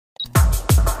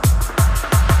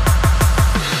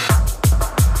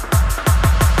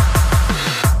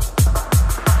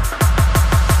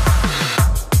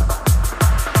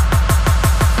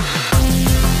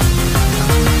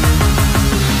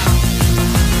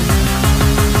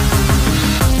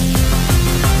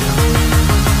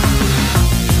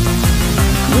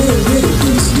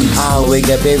wake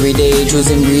up every day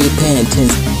choosing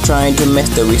repentance, trying to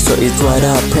master it, so it's what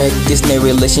I practice. No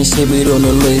relationship, we don't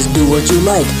always do what you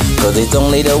like, cause it's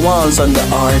only the ones on the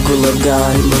article of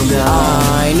God.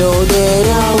 I know that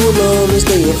I will always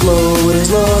stay afloat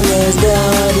as long as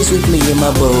God is with me in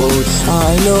my boat.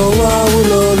 I know I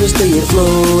will always stay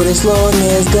afloat as long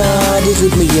as God is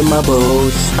with me in my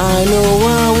boat. I know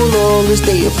I will always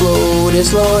stay afloat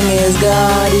as long as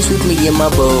God is with me in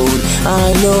my boat.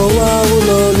 I know I will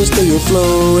always stay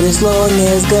afloat as long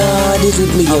as God is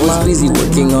with me in my boat. I was busy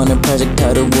working on a project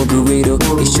titled Reydo.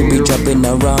 It should be dropping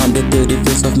around the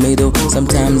 31st of May though.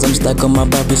 Sometimes I'm stuck on my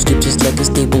Bible scriptures like a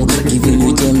staple, giving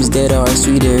you gems that are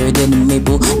sweeter than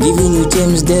maple, giving you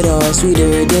gems that are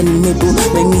sweeter than maple.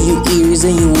 Make me your ears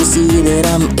and you will see that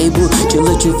I'm able to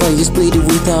let you find your spirit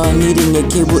without needing a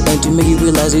cable, and to make you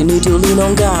realize you need to lean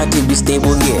on God to be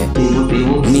stable. Yeah,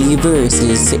 me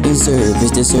verses sitting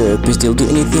service, the serpent still do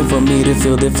anything for me to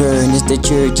feel the furnace. The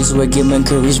church is where I give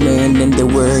encouragement, and the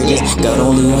word is God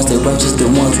only wants the righteous, the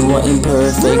ones who are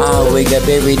imperfect. I wake up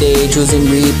every day choosing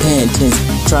repentance,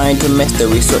 trying to master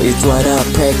it, so it's what I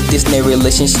practice. No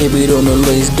relationship, we don't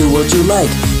always do what you like,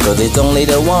 cause it's only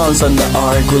the ones on the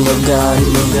article of God.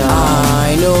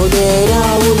 I know that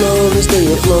I will always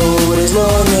stay afloat as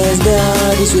long as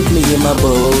God is with me in my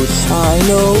boat. I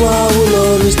know I will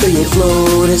always stay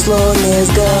afloat as long as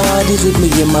God is with me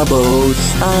in my boat.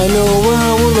 I know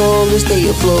I will always stay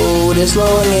afloat as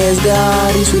long as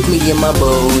God is with me in my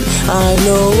boat. I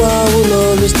know I will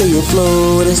always stay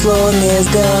afloat as long as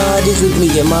God is with me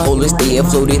in my boat. Always stay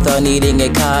afloat without needing a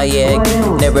kayak.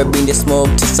 Never bring the smoke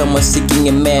to someone seeking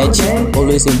a match.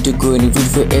 Always into growing food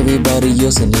for everybody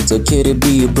else, and it's okay to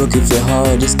be broke if your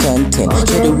heart is content.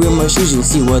 Try to wear my shoes, you'll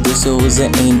see why the souls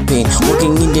are in pain.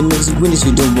 Walking in the mix with winners,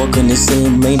 we don't walk on the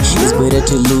same lane. It's better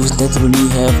to lose, that's when we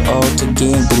have all to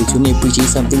gain. But it's when you appreciate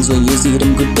some things when you see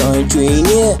them good down the drain,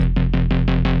 yeah.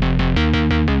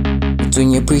 It's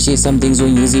when you appreciate some things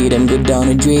when you see them good down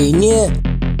the drain, yeah.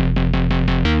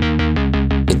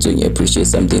 It's when you appreciate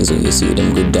some things when you see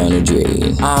them go down the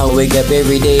drain. I wake up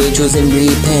every day choosing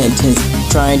repentance,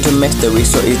 trying to master it,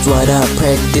 so it's what I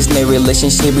practice. No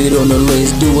relationship, we don't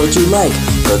always do what you like,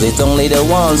 cause it's only the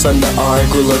ones on the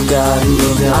article of God.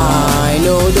 I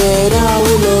know that I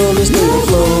will always stay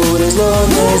afloat as long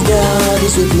as God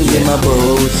is with me in my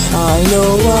boat. I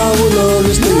know I will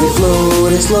always stay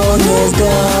afloat as long as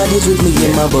God is with me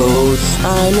in my boat.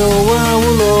 I know I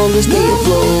will always stay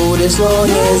afloat as long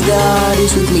as God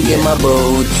is with me in my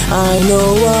boat. I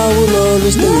know I will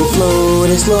always stay afloat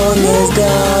as long as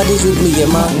God is with me in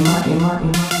my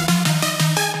boat.